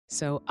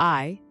So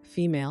I,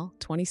 female,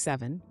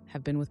 27,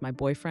 have been with my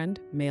boyfriend,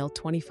 male,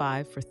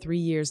 25, for 3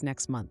 years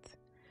next month.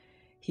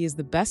 He is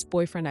the best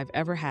boyfriend I've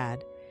ever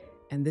had,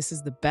 and this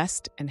is the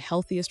best and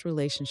healthiest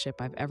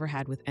relationship I've ever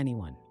had with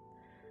anyone.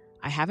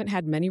 I haven't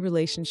had many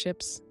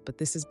relationships, but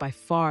this is by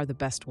far the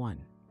best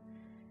one.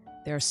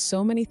 There are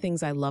so many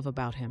things I love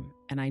about him,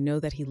 and I know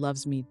that he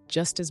loves me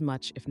just as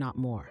much, if not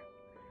more.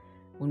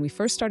 When we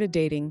first started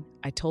dating,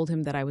 I told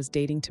him that I was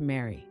dating to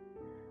marry.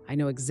 I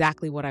know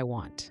exactly what I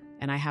want,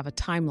 and I have a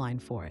timeline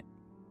for it.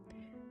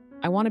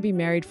 I want to be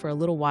married for a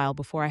little while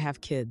before I have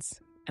kids,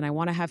 and I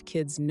want to have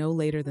kids no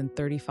later than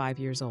 35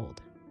 years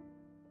old.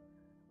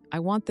 I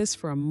want this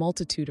for a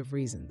multitude of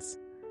reasons,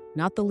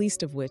 not the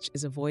least of which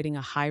is avoiding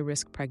a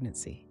high-risk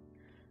pregnancy.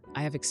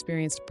 I have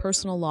experienced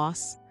personal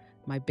loss,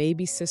 my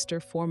baby sister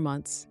 4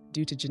 months,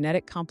 due to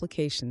genetic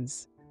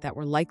complications that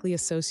were likely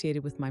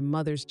associated with my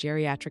mother's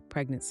geriatric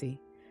pregnancy.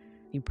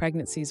 New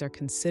pregnancies are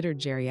considered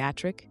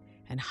geriatric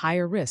and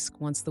higher risk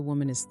once the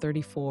woman is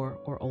 34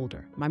 or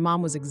older. My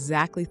mom was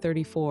exactly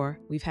 34.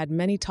 We've had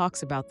many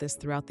talks about this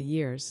throughout the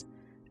years,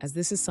 as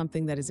this is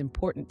something that is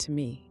important to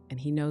me, and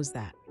he knows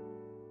that.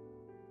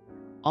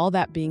 All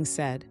that being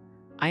said,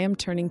 I am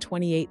turning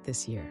 28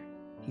 this year.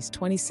 He's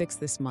 26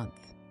 this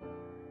month.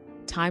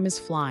 Time is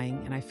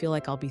flying, and I feel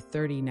like I'll be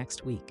 30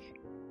 next week.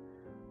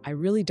 I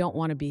really don't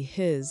want to be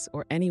his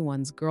or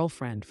anyone's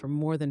girlfriend for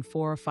more than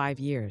 4 or 5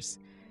 years,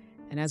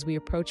 and as we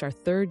approach our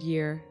 3rd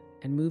year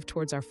and move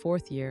towards our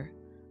 4th year,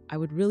 I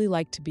would really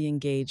like to be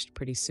engaged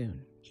pretty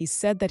soon. He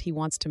said that he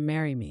wants to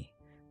marry me,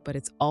 but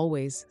it's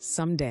always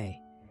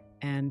someday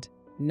and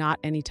not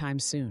anytime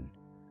soon.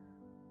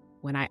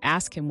 When I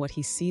ask him what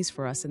he sees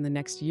for us in the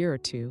next year or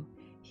two,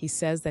 he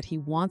says that he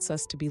wants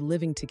us to be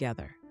living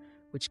together,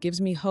 which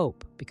gives me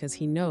hope because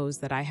he knows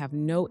that I have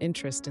no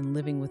interest in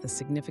living with a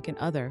significant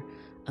other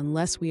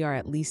unless we are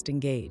at least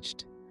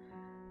engaged.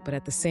 But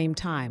at the same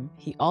time,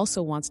 he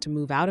also wants to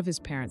move out of his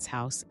parents'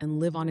 house and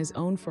live on his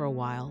own for a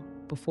while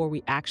before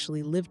we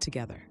actually live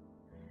together.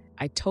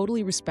 I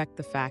totally respect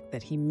the fact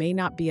that he may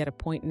not be at a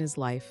point in his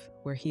life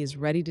where he is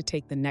ready to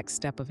take the next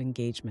step of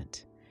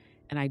engagement,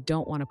 and I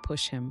don't want to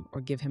push him or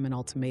give him an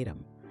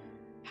ultimatum.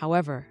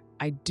 However,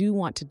 I do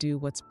want to do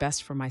what's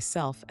best for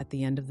myself at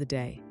the end of the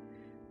day,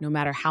 no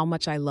matter how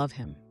much I love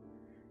him,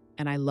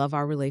 and I love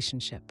our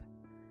relationship.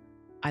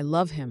 I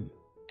love him,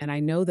 and I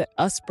know that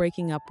us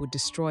breaking up would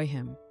destroy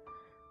him,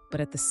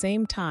 but at the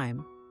same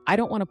time, I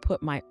don't want to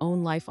put my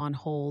own life on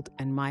hold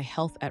and my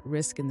health at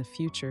risk in the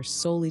future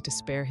solely to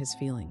spare his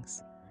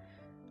feelings.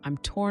 I'm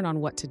torn on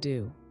what to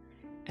do,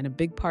 and a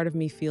big part of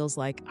me feels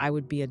like I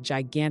would be a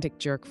gigantic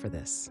jerk for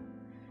this.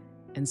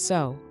 And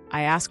so,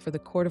 I ask for the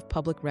court of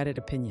public Reddit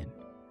opinion.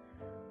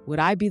 Would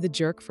I be the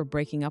jerk for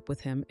breaking up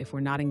with him if we're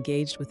not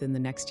engaged within the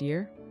next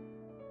year?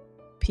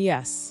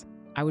 P.S.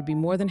 I would be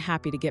more than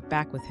happy to get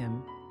back with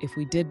him if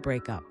we did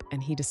break up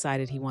and he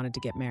decided he wanted to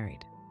get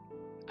married.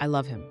 I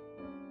love him,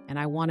 and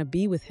I want to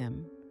be with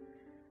him,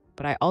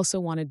 but I also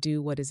want to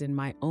do what is in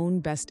my own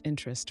best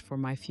interest for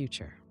my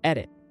future.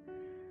 Edit.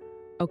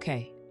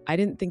 Okay, I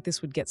didn't think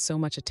this would get so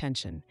much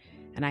attention,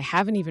 and I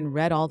haven't even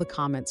read all the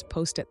comments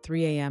posted at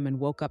 3 a.m. and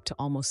woke up to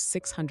almost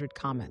 600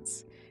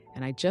 comments,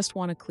 and I just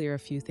want to clear a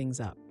few things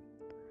up.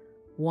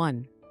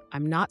 1,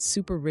 I'm not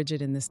super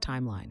rigid in this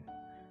timeline.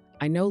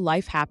 I know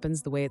life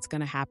happens the way it's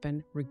going to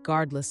happen,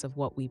 regardless of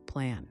what we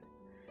plan.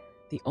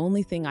 The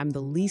only thing I'm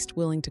the least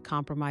willing to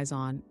compromise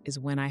on is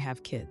when I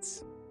have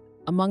kids.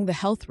 Among the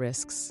health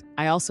risks,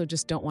 I also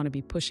just don't want to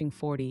be pushing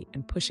 40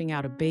 and pushing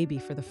out a baby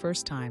for the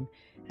first time,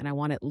 and I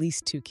want at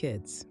least 2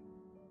 kids.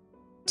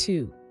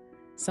 2,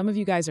 some of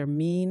you guys are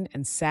mean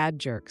and sad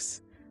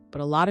jerks,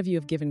 but a lot of you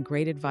have given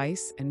great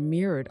advice and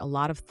mirrored a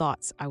lot of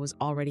thoughts I was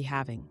already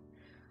having.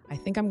 I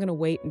think I'm going to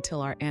wait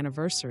until our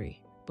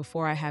anniversary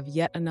before I have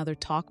yet another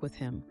talk with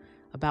him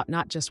about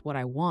not just what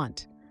I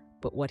want,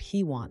 but what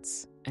he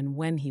wants and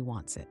when he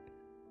wants it.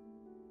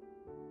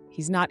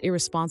 He's not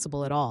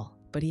irresponsible at all,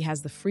 but he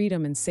has the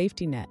freedom and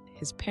safety net,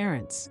 his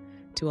parents,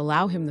 to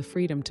allow him the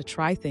freedom to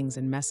try things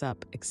and mess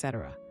up,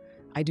 etc.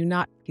 I do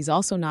not. He's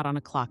also not on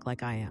a clock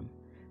like I am.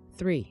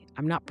 3,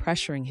 I'm not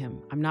pressuring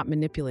him. I'm not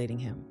manipulating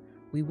him.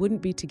 We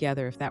wouldn't be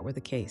together if that were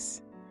the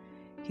case.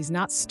 He's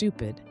not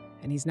stupid,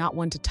 and he's not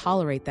one to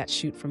tolerate that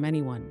shoot from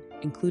anyone,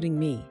 including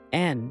me,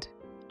 and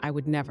I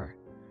would never.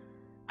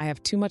 I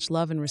have too much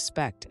love and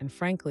respect, and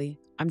frankly,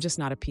 I'm just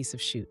not a piece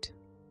of shoot.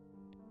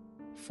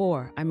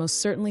 4, I most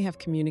certainly have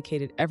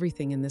communicated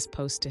everything in this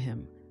post to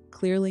him,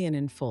 clearly and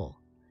in full.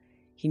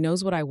 He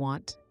knows what I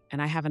want,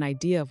 and I have an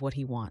idea of what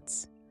he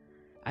wants.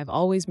 I've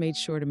always made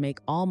sure to make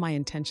all my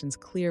intentions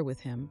clear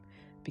with him,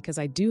 because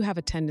I do have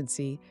a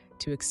tendency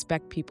to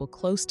expect people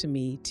close to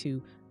me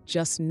to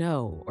just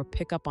know or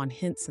pick up on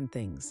hints and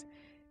things,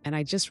 and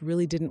I just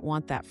really didn't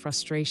want that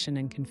frustration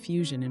and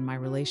confusion in my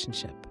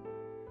relationship.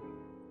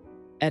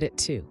 Edit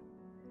 2.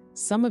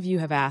 Some of you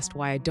have asked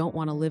why I don't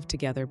want to live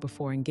together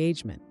before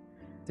engagement.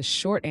 The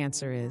short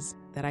answer is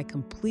that I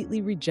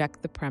completely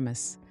reject the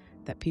premise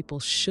that people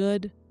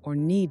should or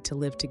need to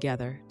live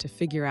together to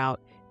figure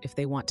out if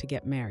they want to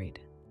get married.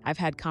 I've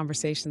had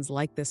conversations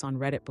like this on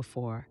Reddit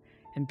before,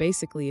 and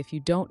basically, if you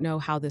don't know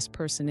how this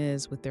person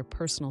is with their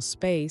personal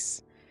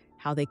space,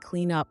 how they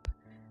clean up,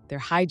 their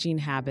hygiene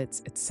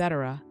habits,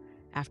 etc.,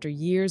 after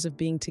years of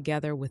being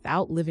together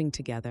without living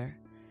together,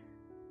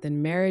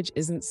 then marriage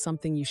isn't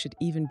something you should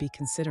even be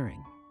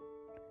considering.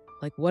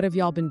 Like, what have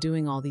y'all been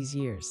doing all these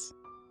years?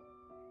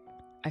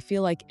 I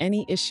feel like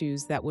any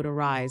issues that would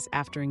arise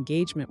after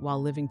engagement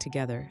while living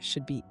together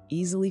should be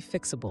easily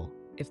fixable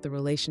if the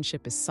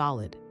relationship is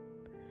solid,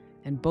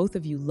 and both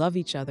of you love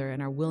each other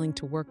and are willing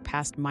to work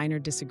past minor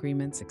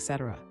disagreements,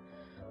 etc.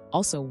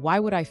 Also, why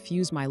would I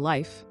fuse my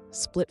life,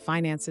 split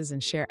finances,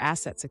 and share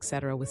assets,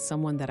 etc. with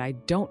someone that I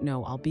don't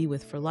know I'll be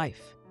with for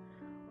life?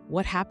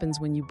 What happens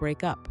when you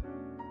break up?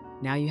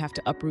 Now you have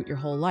to uproot your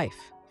whole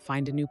life,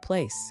 find a new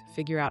place,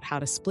 figure out how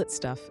to split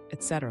stuff,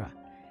 etc.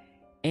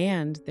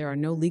 And there are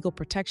no legal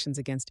protections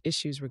against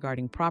issues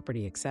regarding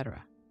property,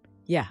 etc.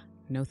 Yeah,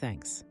 no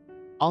thanks.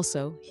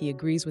 Also, he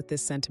agrees with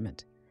this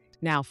sentiment.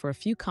 Now, for a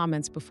few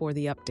comments before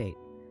the update.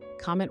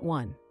 Comment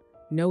 1.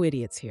 No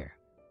idiots here,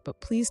 but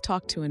please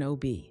talk to an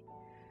OB.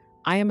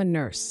 I am a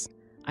nurse.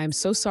 I am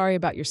so sorry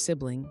about your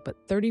sibling,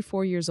 but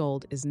 34 years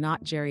old is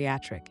not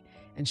geriatric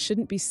and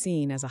shouldn't be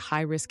seen as a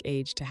high-risk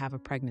age to have a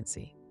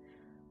pregnancy.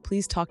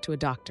 Please talk to a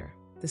doctor.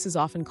 This is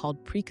often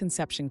called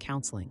preconception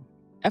counseling.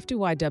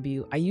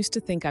 FYW, I used to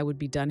think I would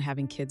be done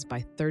having kids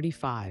by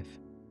 35.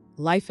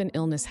 Life and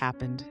illness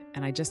happened,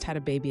 and I just had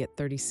a baby at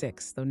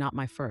 36, though not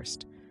my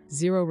first.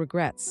 Zero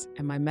regrets,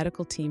 and my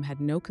medical team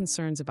had no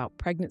concerns about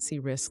pregnancy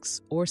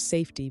risks or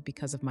safety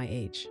because of my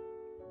age.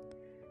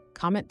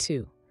 Comment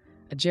 2.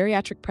 A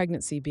geriatric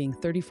pregnancy being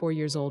 34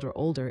 years old or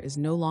older is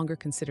no longer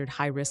considered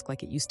high risk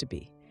like it used to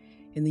be.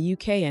 In the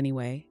UK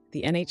anyway,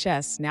 the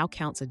NHS now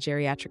counts a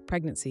geriatric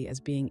pregnancy as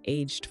being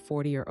aged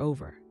 40 or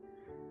over.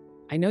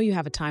 I know you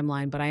have a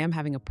timeline, but I am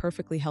having a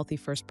perfectly healthy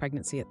first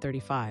pregnancy at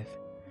 35.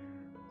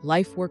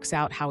 Life works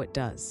out how it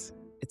does.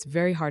 It's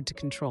very hard to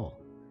control.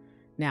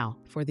 Now,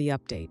 for the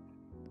update.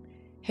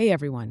 Hey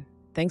everyone,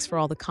 thanks for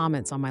all the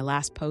comments on my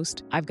last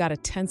post. I've got a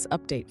tense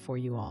update for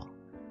you all.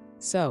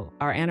 So,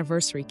 our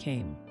anniversary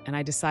came, and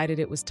I decided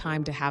it was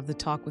time to have the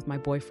talk with my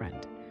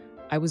boyfriend.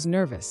 I was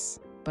nervous,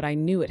 but I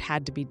knew it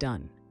had to be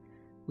done.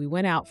 We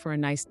went out for a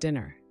nice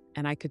dinner,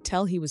 and I could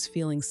tell he was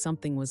feeling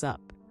something was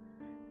up.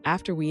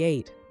 After we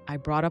ate, I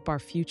brought up our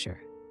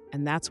future,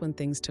 and that's when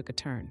things took a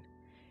turn.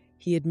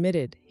 He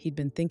admitted he'd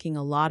been thinking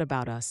a lot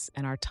about us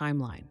and our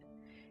timeline.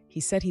 He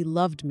said he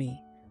loved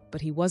me,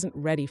 but he wasn't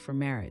ready for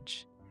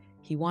marriage.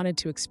 He wanted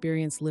to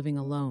experience living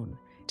alone,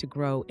 to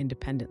grow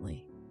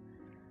independently.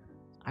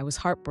 I was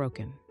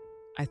heartbroken.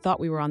 I thought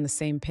we were on the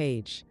same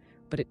page,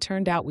 but it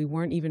turned out we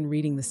weren't even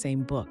reading the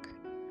same book.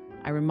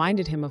 I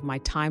reminded him of my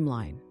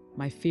timeline,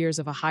 my fears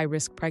of a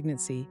high-risk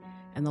pregnancy,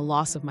 and the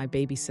loss of my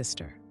baby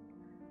sister.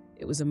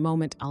 It was a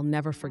moment I'll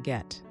never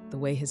forget, the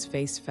way his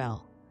face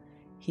fell.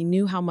 He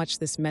knew how much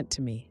this meant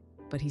to me,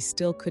 but he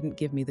still couldn't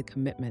give me the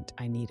commitment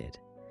I needed.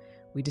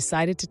 We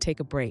decided to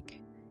take a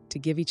break, to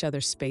give each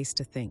other space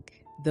to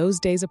think. Those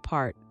days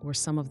apart were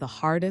some of the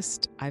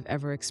hardest I've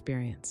ever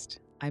experienced.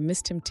 I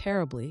missed him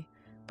terribly,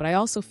 but I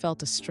also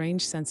felt a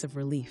strange sense of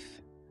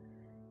relief.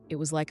 It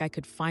was like I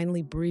could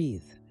finally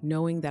breathe,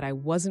 knowing that I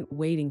wasn't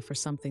waiting for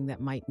something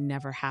that might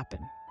never happen.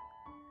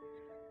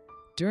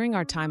 During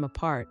our time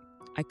apart,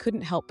 I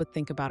couldn't help but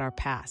think about our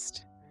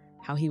past,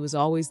 how he was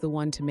always the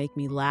one to make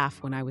me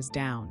laugh when I was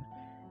down,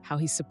 how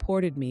he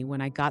supported me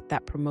when I got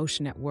that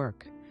promotion at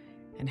work,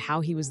 and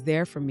how he was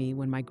there for me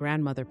when my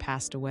grandmother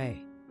passed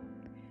away.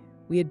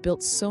 We had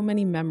built so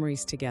many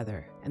memories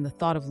together, and the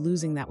thought of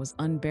losing that was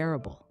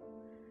unbearable.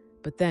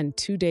 But then,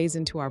 2 days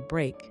into our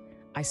break,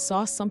 I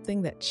saw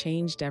something that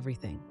changed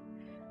everything.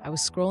 I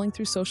was scrolling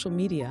through social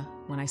media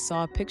when I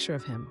saw a picture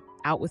of him,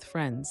 out with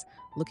friends,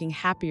 looking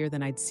happier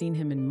than I'd seen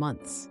him in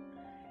months.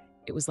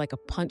 It was like a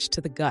punch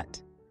to the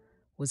gut.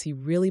 Was he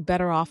really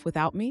better off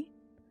without me?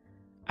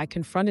 I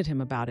confronted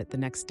him about it the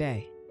next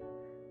day.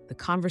 The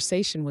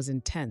conversation was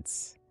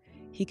intense.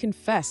 He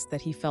confessed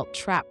that he felt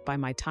trapped by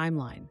my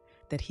timeline,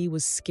 that he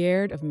was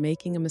scared of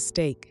making a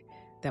mistake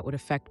that would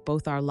affect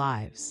both our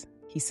lives.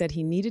 He said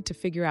he needed to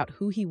figure out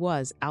who he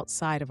was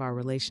outside of our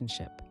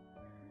relationship.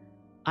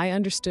 I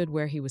understood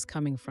where he was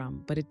coming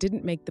from, but it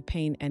didn't make the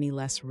pain any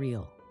less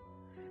real.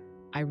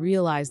 I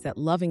realized that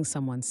loving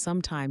someone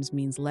sometimes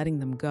means letting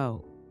them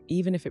go,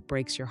 even if it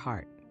breaks your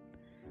heart.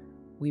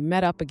 We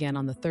met up again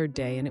on the third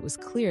day, and it was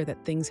clear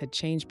that things had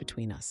changed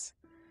between us.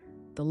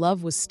 The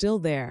love was still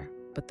there,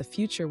 but the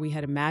future we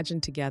had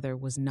imagined together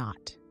was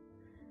not.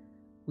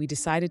 We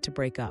decided to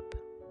break up.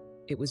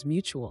 It was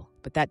mutual,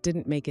 but that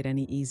didn't make it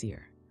any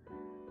easier.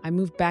 I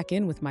moved back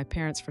in with my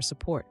parents for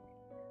support.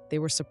 They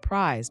were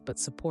surprised but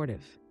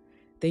supportive.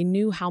 They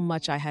knew how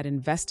much I had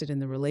invested in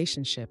the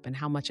relationship and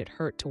how much it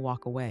hurt to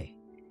walk away.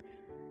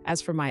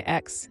 As for my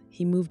ex,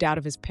 he moved out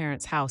of his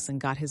parents' house and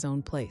got his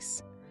own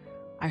place.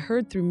 I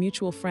heard through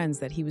mutual friends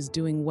that he was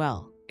doing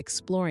well,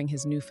 exploring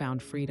his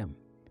newfound freedom.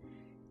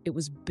 It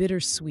was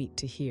bittersweet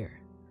to hear.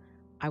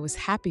 I was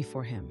happy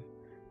for him,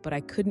 but I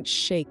couldn't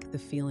shake the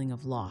feeling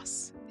of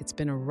loss. It's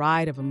been a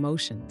ride of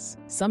emotions.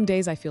 Some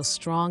days I feel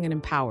strong and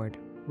empowered,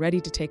 ready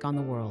to take on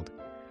the world.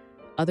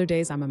 Other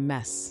days I'm a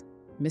mess,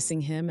 missing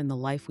him and the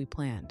life we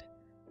planned.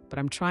 But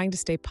I'm trying to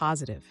stay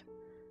positive.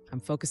 I'm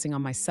focusing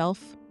on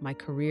myself, my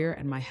career,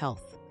 and my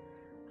health.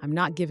 I'm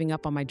not giving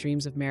up on my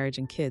dreams of marriage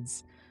and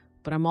kids,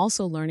 but I'm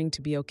also learning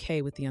to be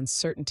okay with the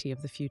uncertainty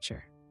of the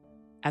future.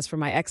 As for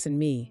my ex and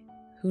me,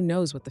 who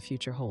knows what the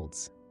future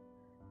holds?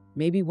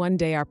 Maybe one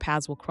day our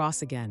paths will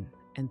cross again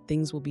and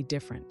things will be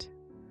different.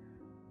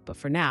 But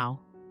for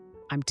now,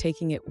 I'm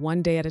taking it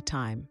one day at a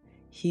time,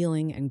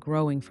 healing and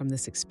growing from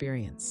this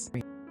experience.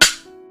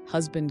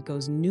 Husband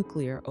goes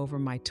nuclear over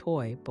my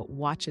toy but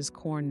watches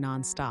corn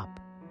nonstop.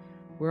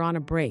 We're on a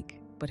break,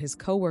 but his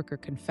coworker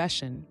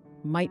confession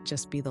might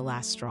just be the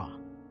last straw.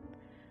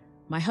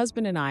 My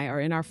husband and I are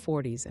in our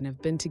 40s and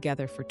have been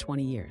together for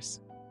 20 years.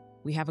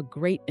 We have a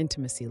great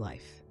intimacy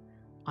life.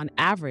 On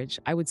average,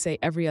 I would say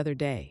every other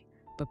day,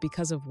 but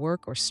because of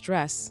work or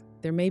stress,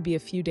 there may be a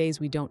few days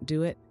we don't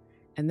do it,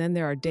 and then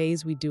there are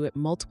days we do it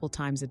multiple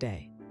times a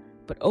day.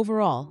 But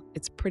overall,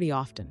 it's pretty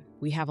often.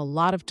 We have a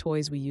lot of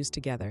toys we use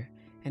together,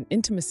 and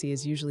intimacy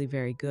is usually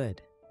very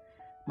good.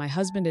 My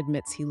husband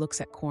admits he looks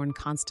at corn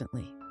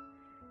constantly.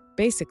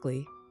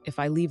 Basically, if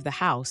I leave the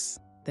house,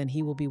 then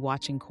he will be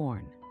watching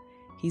corn.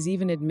 He's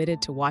even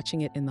admitted to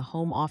watching it in the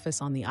home office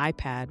on the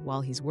iPad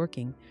while he's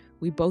working.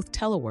 We both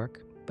telework,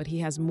 but he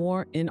has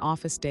more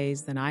in-office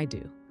days than I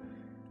do.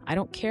 I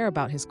don't care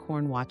about his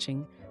corn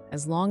watching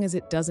as long as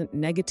it doesn't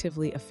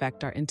negatively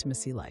affect our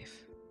intimacy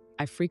life.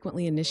 I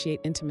frequently initiate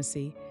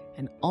intimacy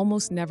and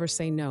almost never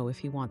say no if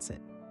he wants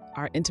it.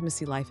 Our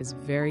intimacy life is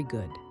very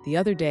good. The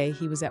other day,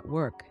 he was at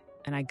work,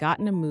 and I got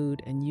in a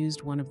mood and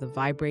used one of the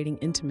vibrating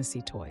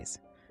intimacy toys.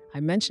 I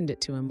mentioned it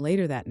to him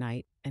later that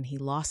night, and he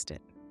lost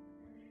it.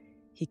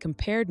 He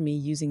compared me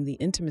using the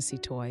intimacy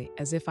toy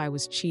as if I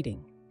was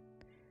cheating.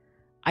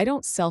 I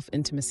don't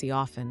self-intimacy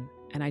often,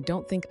 and I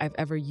don't think I've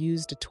ever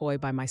used a toy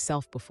by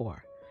myself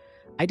before.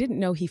 I didn't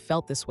know he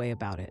felt this way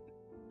about it.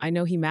 I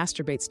know he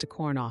masturbates to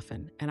corn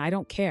often, and I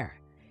don't care.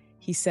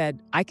 He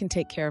said, I can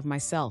take care of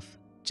myself,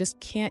 just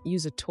can't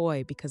use a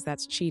toy because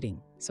that's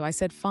cheating. So I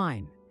said,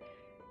 fine.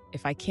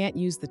 If I can't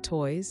use the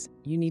toys,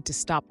 you need to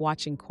stop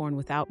watching corn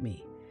without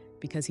me,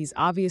 because he's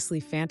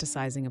obviously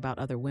fantasizing about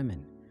other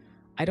women.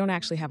 I don't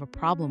actually have a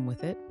problem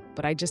with it,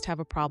 but I just have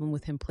a problem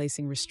with him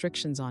placing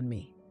restrictions on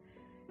me.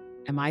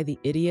 Am I the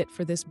idiot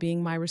for this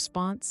being my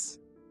response?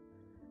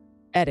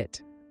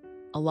 Edit.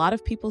 A lot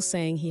of people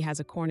saying he has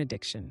a corn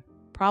addiction.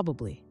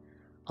 Probably.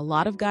 A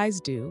lot of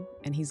guys do,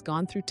 and he's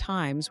gone through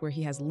times where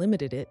he has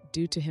limited it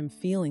due to him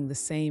feeling the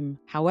same.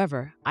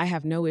 However, I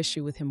have no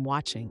issue with him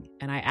watching,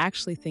 and I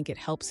actually think it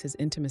helps his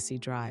intimacy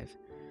drive.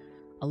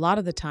 A lot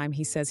of the time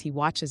he says he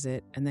watches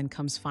it and then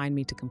comes find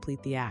me to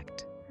complete the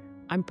act.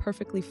 I'm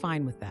perfectly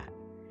fine with that.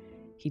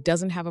 He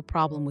doesn't have a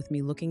problem with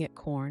me looking at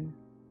corn.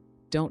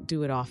 Don't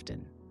do it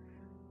often.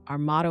 Our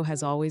motto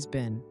has always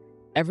been,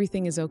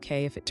 everything is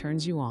okay if it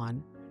turns you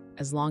on,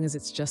 as long as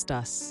it's just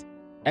us.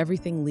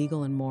 Everything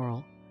legal and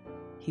moral.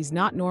 He's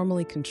not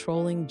normally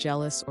controlling,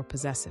 jealous, or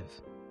possessive.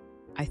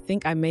 I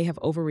think I may have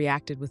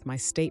overreacted with my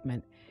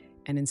statement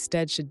and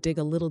instead should dig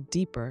a little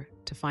deeper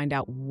to find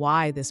out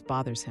why this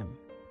bothers him.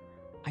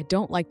 I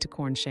don't like to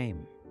corn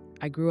shame.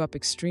 I grew up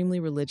extremely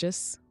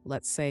religious,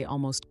 let's say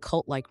almost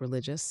cult-like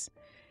religious,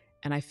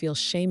 and I feel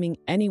shaming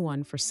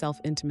anyone for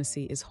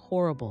self-intimacy is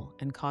horrible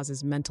and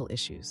causes mental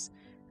issues,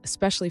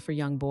 especially for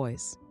young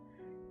boys.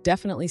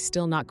 Definitely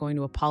still not going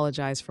to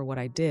apologize for what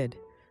I did,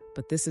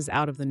 but this is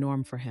out of the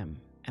norm for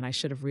him, and I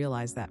should have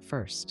realized that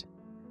first.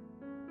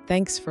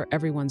 Thanks for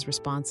everyone's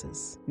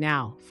responses.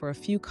 Now, for a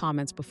few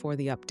comments before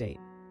the update.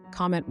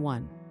 Comment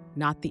 1,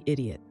 not the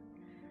idiot.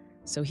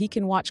 So he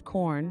can watch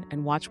corn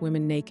and watch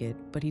women naked,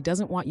 but he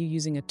doesn't want you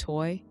using a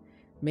toy?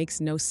 Makes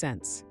no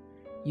sense.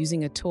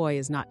 Using a toy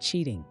is not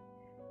cheating.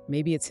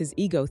 Maybe it's his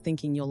ego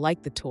thinking you'll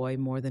like the toy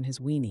more than his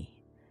weenie.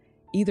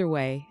 Either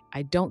way,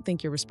 I don't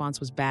think your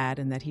response was bad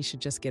and that he should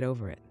just get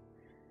over it.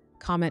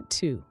 Comment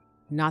 2,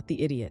 not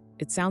the idiot.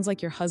 It sounds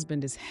like your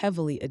husband is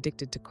heavily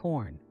addicted to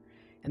corn,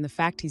 and the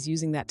fact he's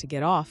using that to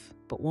get off,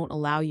 but won't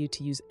allow you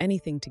to use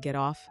anything to get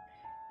off,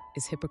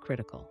 is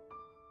hypocritical.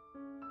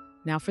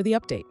 Now for the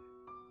update.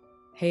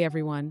 Hey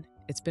everyone,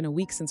 it's been a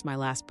week since my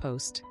last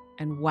post,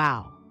 and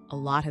wow, a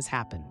lot has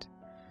happened.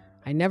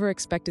 I never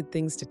expected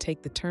things to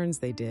take the turns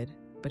they did,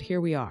 but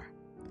here we are.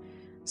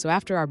 So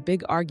after our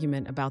big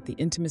argument about the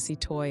intimacy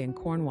toy and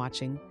corn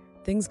watching,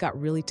 things got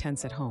really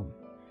tense at home.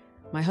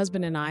 My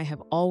husband and I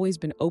have always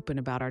been open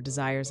about our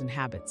desires and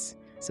habits,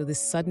 so this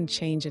sudden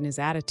change in his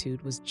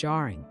attitude was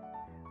jarring.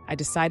 I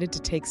decided to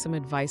take some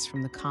advice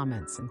from the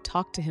comments and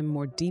talk to him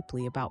more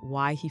deeply about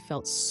why he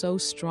felt so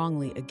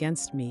strongly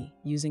against me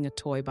using a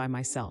toy by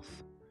myself.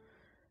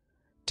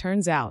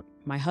 Turns out,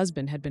 my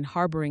husband had been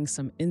harboring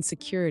some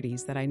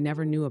insecurities that I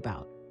never knew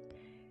about.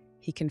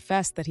 He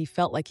confessed that he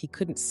felt like he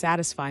couldn't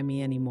satisfy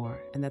me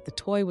anymore and that the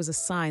toy was a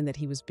sign that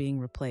he was being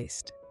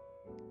replaced.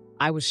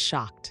 I was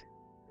shocked.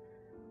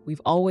 We've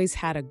always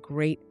had a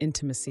great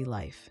intimacy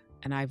life,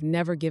 and I've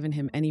never given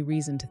him any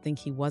reason to think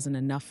he wasn't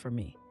enough for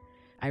me.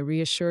 I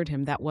reassured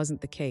him that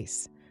wasn't the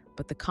case,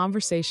 but the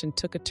conversation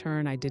took a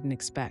turn I didn't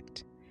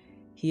expect.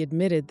 He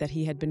admitted that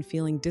he had been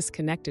feeling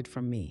disconnected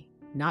from me,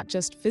 not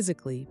just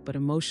physically, but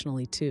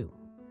emotionally too.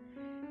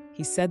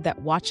 He said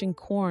that watching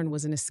corn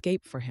was an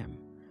escape for him,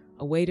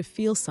 a way to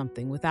feel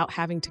something without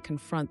having to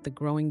confront the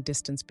growing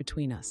distance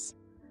between us.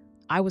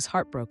 I was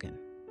heartbroken.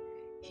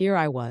 Here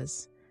I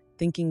was,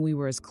 thinking we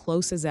were as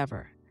close as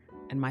ever,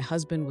 and my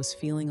husband was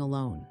feeling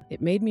alone.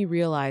 It made me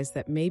realize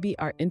that maybe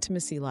our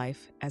intimacy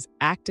life, as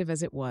active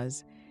as it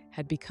was,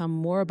 had become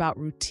more about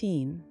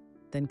routine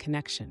than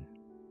connection.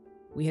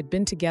 We had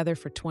been together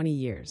for 20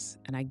 years,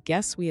 and I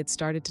guess we had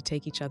started to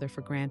take each other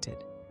for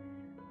granted.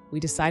 We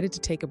decided to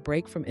take a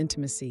break from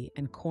intimacy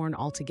and corn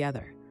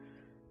altogether,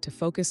 to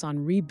focus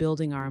on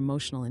rebuilding our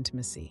emotional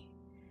intimacy.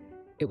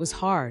 It was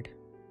hard,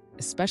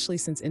 especially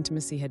since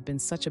intimacy had been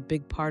such a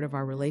big part of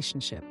our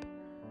relationship,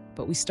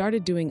 but we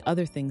started doing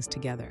other things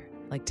together,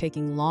 like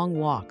taking long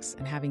walks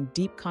and having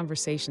deep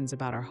conversations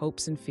about our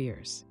hopes and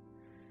fears.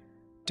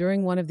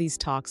 During one of these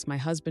talks, my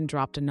husband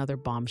dropped another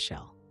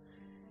bombshell.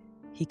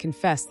 He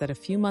confessed that a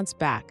few months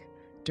back,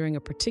 during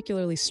a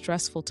particularly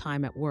stressful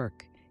time at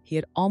work, he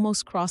had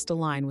almost crossed a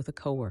line with a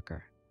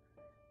coworker.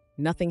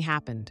 Nothing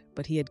happened,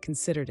 but he had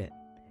considered it.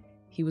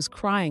 He was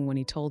crying when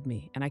he told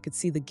me, and I could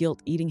see the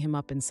guilt eating him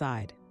up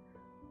inside.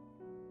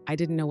 I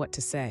didn't know what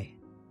to say.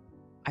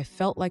 I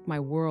felt like my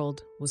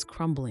world was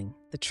crumbling.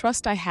 The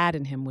trust I had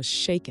in him was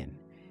shaken,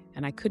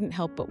 and I couldn't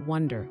help but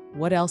wonder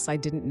what else I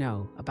didn't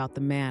know about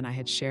the man I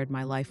had shared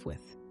my life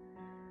with.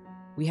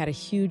 We had a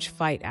huge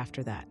fight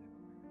after that.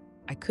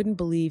 I couldn't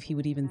believe he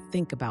would even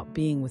think about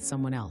being with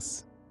someone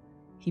else.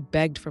 He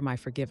begged for my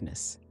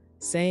forgiveness,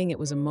 saying it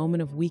was a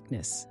moment of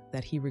weakness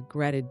that he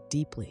regretted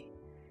deeply.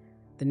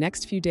 The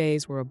next few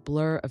days were a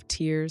blur of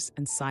tears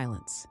and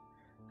silence.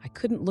 I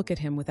couldn't look at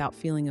him without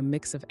feeling a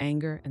mix of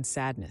anger and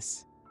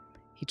sadness.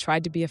 He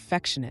tried to be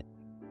affectionate,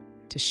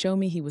 to show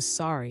me he was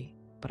sorry,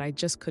 but I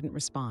just couldn't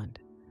respond.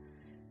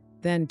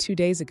 Then, 2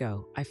 days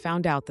ago, I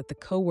found out that the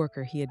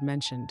coworker he had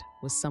mentioned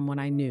was someone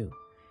I knew.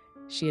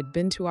 She had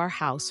been to our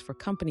house for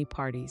company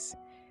parties,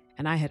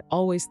 and I had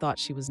always thought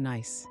she was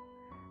nice.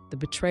 The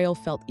betrayal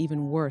felt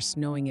even worse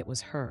knowing it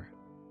was her.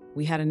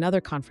 We had another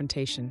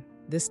confrontation,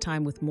 this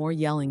time with more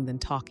yelling than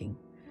talking.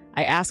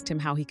 I asked him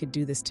how he could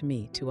do this to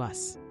me, to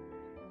us.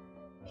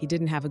 He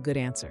didn't have a good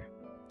answer.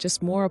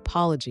 Just more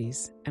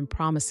apologies and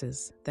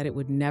promises that it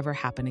would never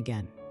happen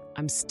again.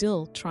 I'm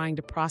still trying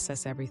to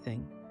process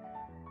everything.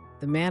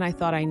 The man I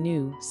thought I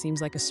knew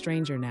seems like a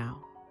stranger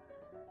now.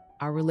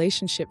 Our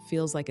relationship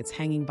feels like it's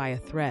hanging by a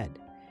thread,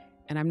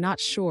 and I'm not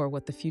sure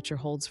what the future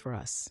holds for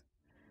us.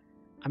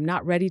 I'm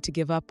not ready to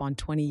give up on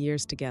 20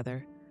 years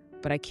together,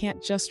 but I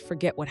can't just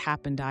forget what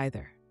happened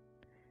either.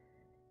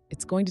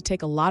 It's going to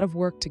take a lot of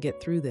work to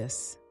get through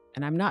this,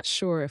 and I'm not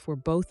sure if we're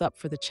both up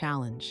for the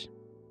challenge.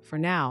 For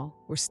now,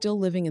 we're still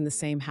living in the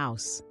same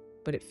house,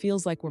 but it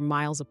feels like we're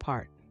miles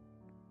apart.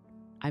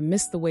 I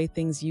miss the way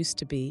things used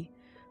to be,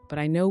 but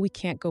I know we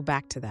can't go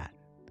back to that.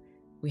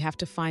 We have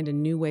to find a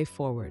new way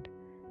forward,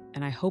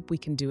 and I hope we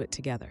can do it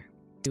together.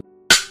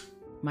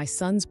 My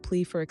son's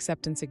plea for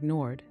acceptance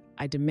ignored,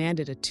 I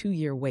demanded a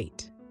 2-year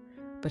wait,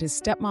 but his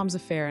stepmom's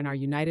affair and our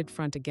united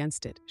front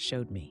against it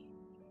showed me.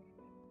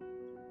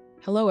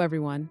 Hello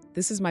everyone,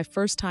 this is my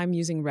first time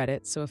using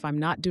Reddit, so if I'm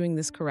not doing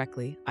this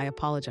correctly, I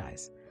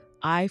apologize.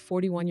 I,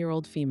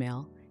 41-year-old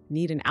female,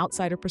 need an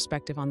outsider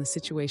perspective on the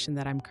situation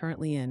that I'm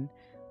currently in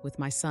with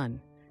my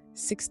son,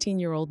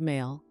 16-year-old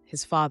male,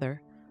 his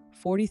father,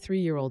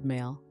 43-year-old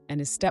male, and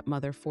his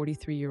stepmother,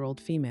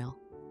 43-year-old female.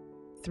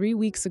 3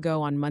 weeks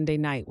ago on Monday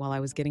night while I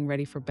was getting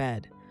ready for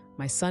bed,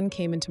 my son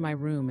came into my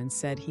room and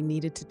said he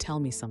needed to tell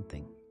me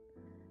something.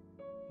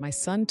 My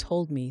son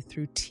told me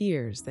through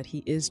tears that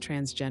he is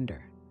transgender.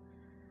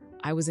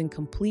 I was in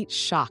complete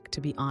shock,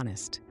 to be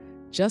honest,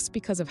 just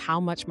because of how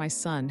much my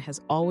son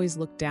has always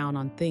looked down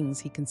on things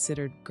he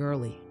considered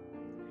girly.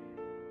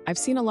 I've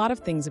seen a lot of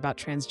things about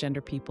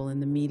transgender people in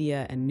the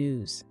media and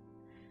news.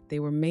 They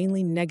were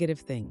mainly negative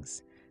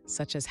things,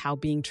 such as how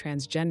being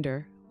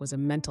transgender was a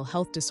mental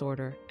health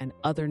disorder and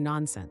other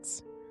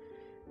nonsense.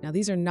 Now,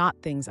 these are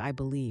not things I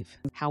believe.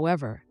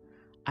 However,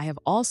 I have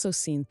also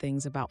seen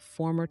things about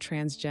former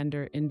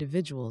transgender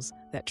individuals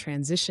that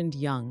transitioned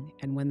young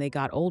and when they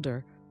got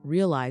older,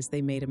 realized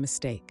they made a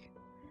mistake.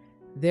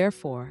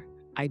 Therefore,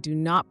 I do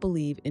not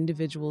believe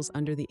individuals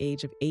under the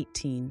age of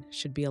 18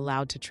 should be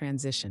allowed to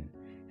transition,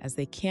 as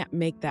they can't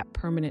make that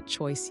permanent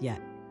choice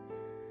yet.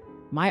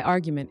 My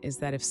argument is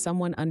that if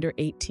someone under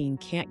 18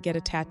 can't get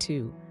a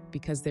tattoo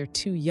because they're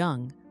too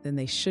young, then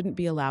they shouldn't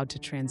be allowed to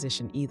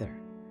transition either,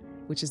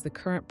 which is the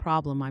current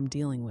problem I'm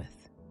dealing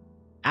with.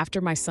 After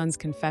my son's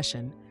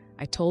confession,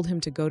 I told him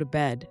to go to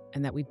bed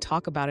and that we'd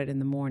talk about it in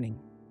the morning.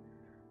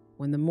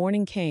 When the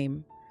morning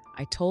came,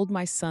 I told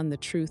my son the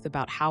truth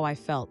about how I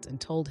felt and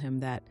told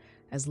him that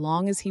as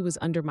long as he was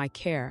under my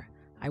care,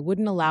 I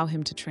wouldn't allow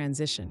him to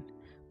transition,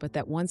 but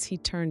that once he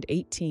turned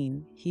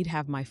 18, he'd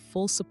have my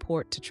full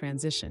support to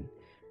transition,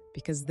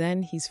 because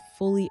then he's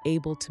fully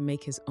able to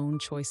make his own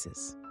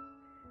choices.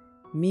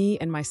 Me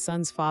and my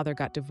son's father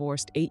got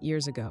divorced 8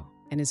 years ago,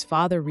 and his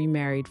father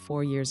remarried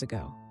 4 years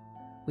ago.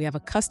 We have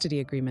a custody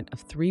agreement of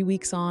 3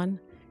 weeks on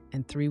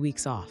and 3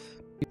 weeks off.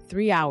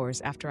 3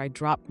 hours after I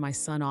dropped my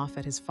son off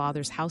at his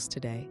father's house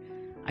today,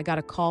 I got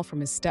a call from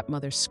his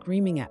stepmother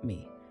screaming at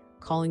me,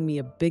 calling me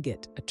a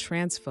bigot, a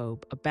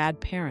transphobe, a bad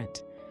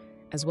parent,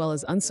 as well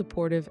as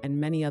unsupportive and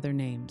many other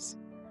names.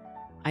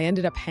 I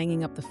ended up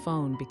hanging up the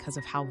phone because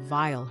of how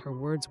vile her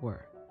words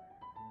were.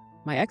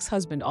 My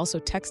ex-husband also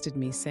texted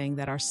me saying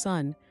that our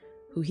son,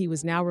 who he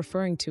was now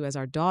referring to as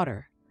our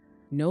daughter,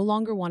 no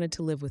longer wanted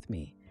to live with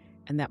me,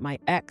 and that my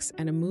ex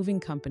and a moving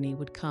company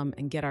would come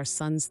and get our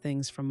son's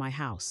things from my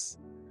house.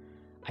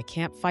 I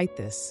can't fight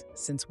this,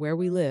 since where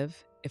we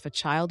live, if a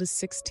child is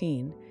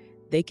 16,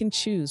 they can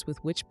choose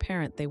with which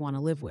parent they want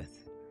to live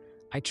with.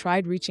 I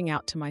tried reaching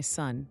out to my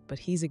son, but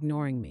he's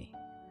ignoring me.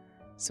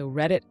 So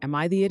Reddit, am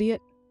I the idiot?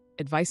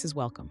 Advice is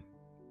welcome.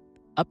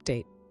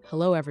 Update.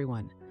 Hello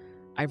everyone.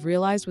 I've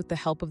realized with the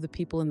help of the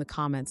people in the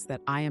comments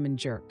that I am a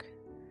jerk.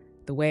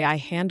 The way I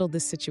handled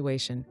this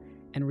situation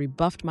and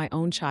rebuffed my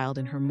own child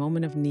in her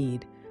moment of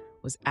need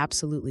was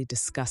absolutely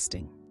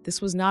disgusting.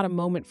 This was not a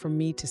moment for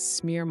me to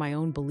smear my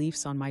own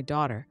beliefs on my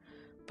daughter,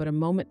 but a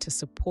moment to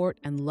support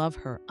and love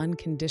her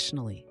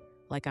unconditionally,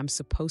 like I'm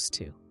supposed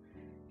to.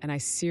 And I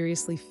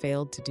seriously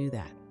failed to do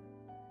that.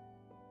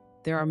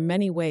 There are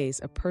many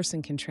ways a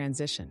person can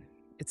transition.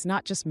 It's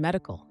not just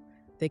medical.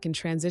 They can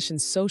transition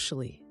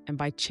socially and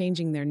by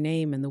changing their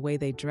name and the way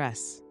they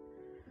dress.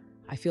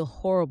 I feel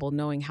horrible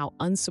knowing how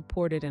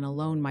unsupported and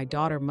alone my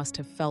daughter must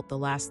have felt the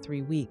last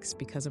 3 weeks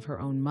because of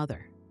her own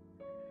mother.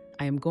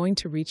 I am going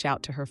to reach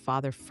out to her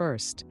father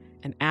first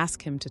and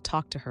ask him to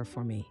talk to her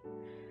for me.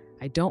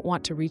 I don't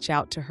want to reach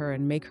out to her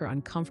and make her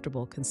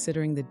uncomfortable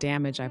considering the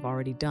damage I've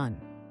already done.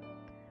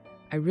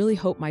 I really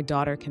hope my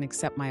daughter can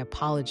accept my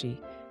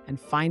apology and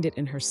find it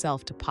in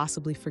herself to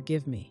possibly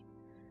forgive me.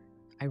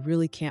 I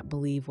really can't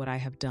believe what I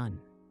have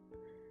done.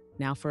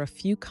 Now for a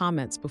few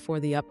comments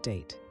before the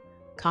update.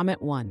 Comment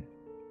 1.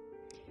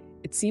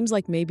 It seems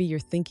like maybe you're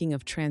thinking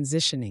of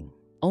transitioning,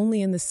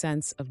 only in the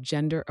sense of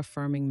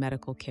gender-affirming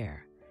medical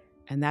care,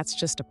 and that's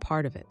just a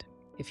part of it.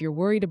 If you're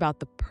worried about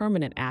the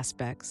permanent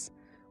aspects,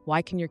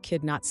 why can your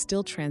kid not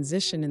still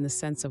transition in the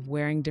sense of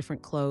wearing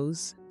different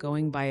clothes,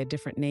 going by a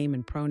different name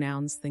and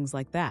pronouns, things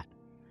like that?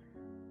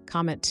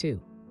 Comment 2.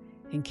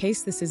 In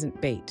case this isn't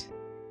bait,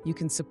 you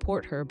can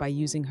support her by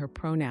using her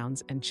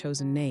pronouns and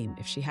chosen name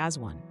if she has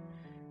one.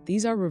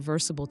 These are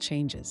reversible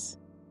changes.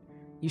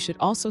 You should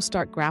also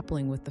start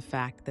grappling with the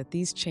fact that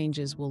these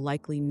changes will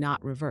likely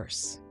not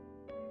reverse.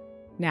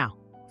 Now,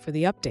 for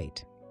the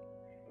update.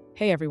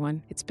 Hey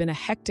everyone, it's been a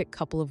hectic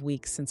couple of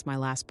weeks since my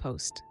last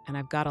post, and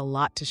I've got a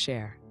lot to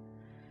share.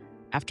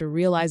 After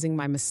realizing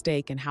my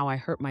mistake and how I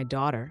hurt my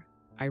daughter,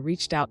 I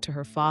reached out to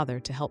her father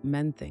to help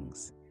mend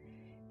things.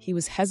 He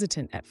was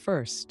hesitant at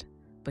first,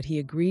 but he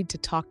agreed to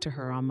talk to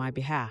her on my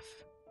behalf.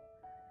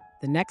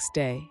 The next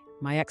day,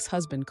 my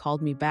ex-husband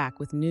called me back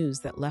with news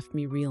that left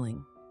me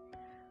reeling.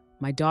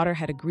 My daughter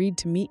had agreed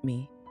to meet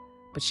me,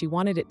 but she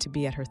wanted it to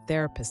be at her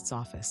therapist's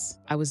office.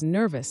 I was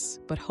nervous,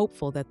 but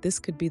hopeful that this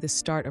could be the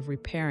start of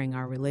repairing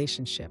our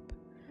relationship.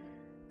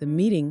 The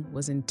meeting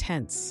was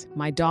intense.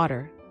 My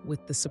daughter,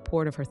 with the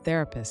support of her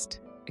therapist,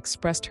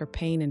 expressed her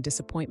pain and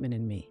disappointment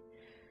in me.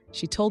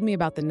 She told me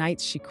about the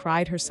nights she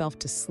cried herself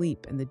to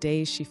sleep and the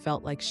days she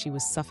felt like she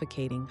was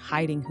suffocating,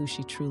 hiding who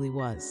she truly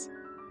was.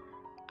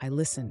 I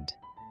listened,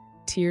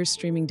 tears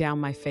streaming down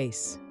my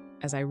face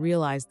as I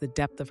realized the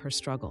depth of her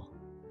struggle.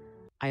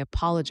 I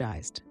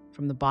apologized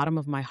from the bottom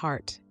of my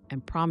heart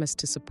and promised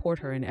to support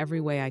her in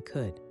every way I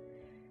could.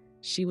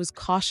 She was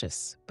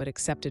cautious but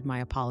accepted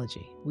my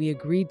apology. We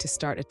agreed to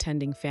start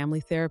attending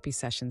family therapy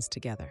sessions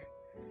together.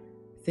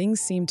 Things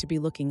seemed to be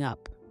looking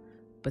up.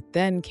 But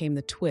then came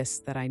the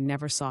twist that I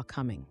never saw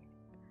coming.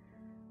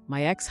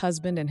 My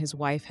ex-husband and his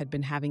wife had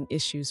been having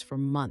issues for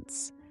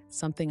months,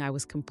 something I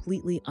was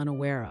completely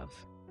unaware of.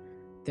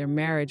 Their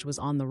marriage was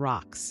on the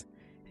rocks,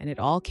 and it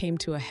all came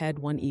to a head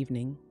one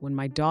evening when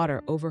my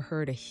daughter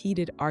overheard a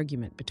heated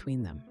argument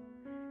between them.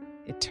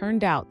 It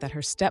turned out that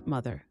her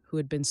stepmother, who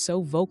had been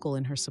so vocal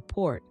in her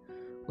support,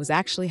 was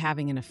actually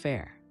having an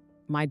affair.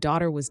 My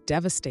daughter was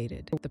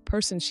devastated. The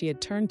person she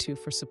had turned to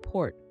for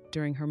support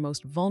during her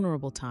most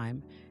vulnerable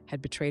time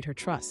had betrayed her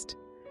trust.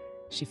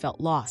 She felt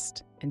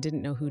lost and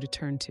didn't know who to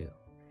turn to.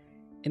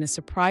 In a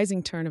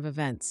surprising turn of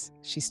events,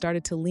 she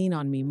started to lean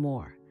on me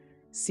more,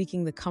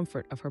 seeking the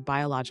comfort of her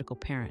biological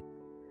parent.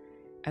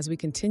 As we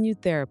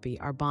continued therapy,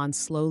 our bond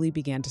slowly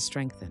began to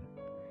strengthen.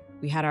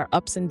 We had our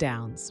ups and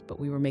downs, but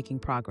we were making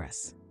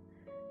progress.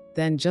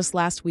 Then, just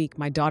last week,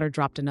 my daughter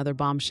dropped another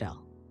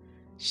bombshell.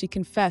 She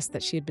confessed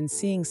that she had been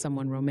seeing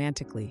someone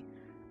romantically,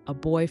 a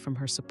boy from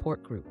her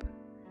support group.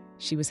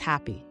 She was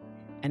happy,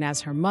 and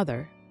as her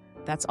mother,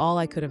 that's all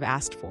I could have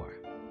asked for.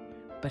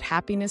 But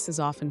happiness is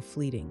often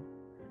fleeting.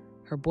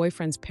 Her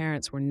boyfriend's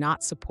parents were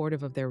not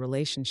supportive of their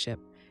relationship,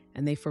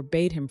 and they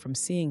forbade him from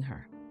seeing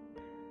her.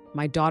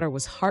 My daughter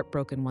was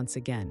heartbroken once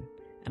again,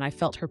 and I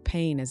felt her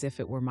pain as if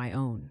it were my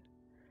own.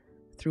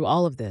 Through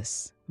all of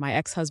this, my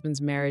ex-husband's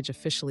marriage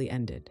officially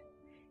ended.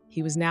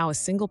 He was now a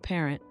single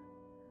parent,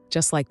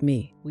 just like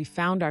me. We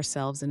found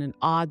ourselves in an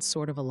odd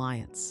sort of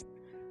alliance,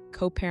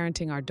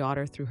 co-parenting our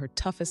daughter through her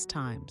toughest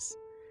times.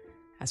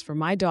 As for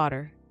my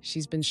daughter,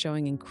 she's been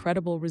showing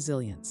incredible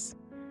resilience.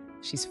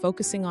 She's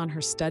focusing on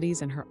her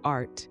studies and her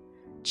art,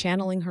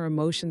 channeling her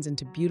emotions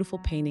into beautiful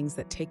paintings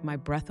that take my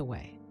breath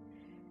away.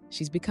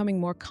 She's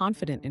becoming more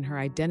confident in her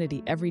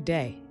identity every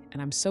day,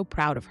 and I'm so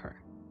proud of her.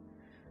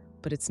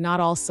 But it's not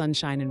all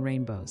sunshine and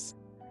rainbows.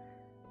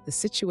 The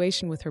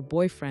situation with her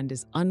boyfriend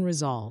is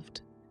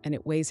unresolved, and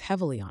it weighs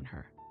heavily on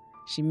her.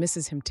 She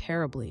misses him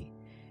terribly,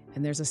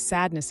 and there's a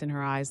sadness in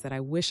her eyes that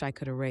I wish I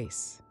could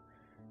erase.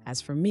 As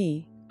for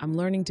me, I'm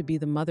learning to be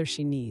the mother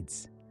she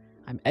needs.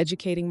 I'm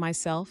educating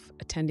myself,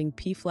 attending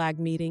PFLAG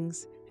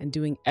meetings, and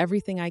doing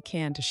everything I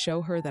can to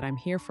show her that I'm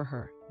here for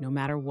her, no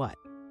matter what.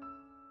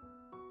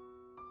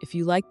 If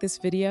you like this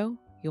video,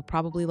 you'll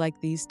probably like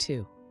these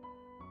too.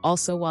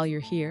 Also, while you're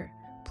here,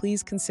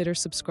 please consider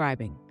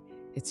subscribing.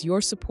 It's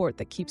your support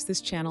that keeps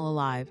this channel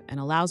alive and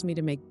allows me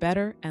to make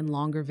better and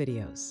longer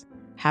videos.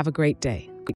 Have a great day.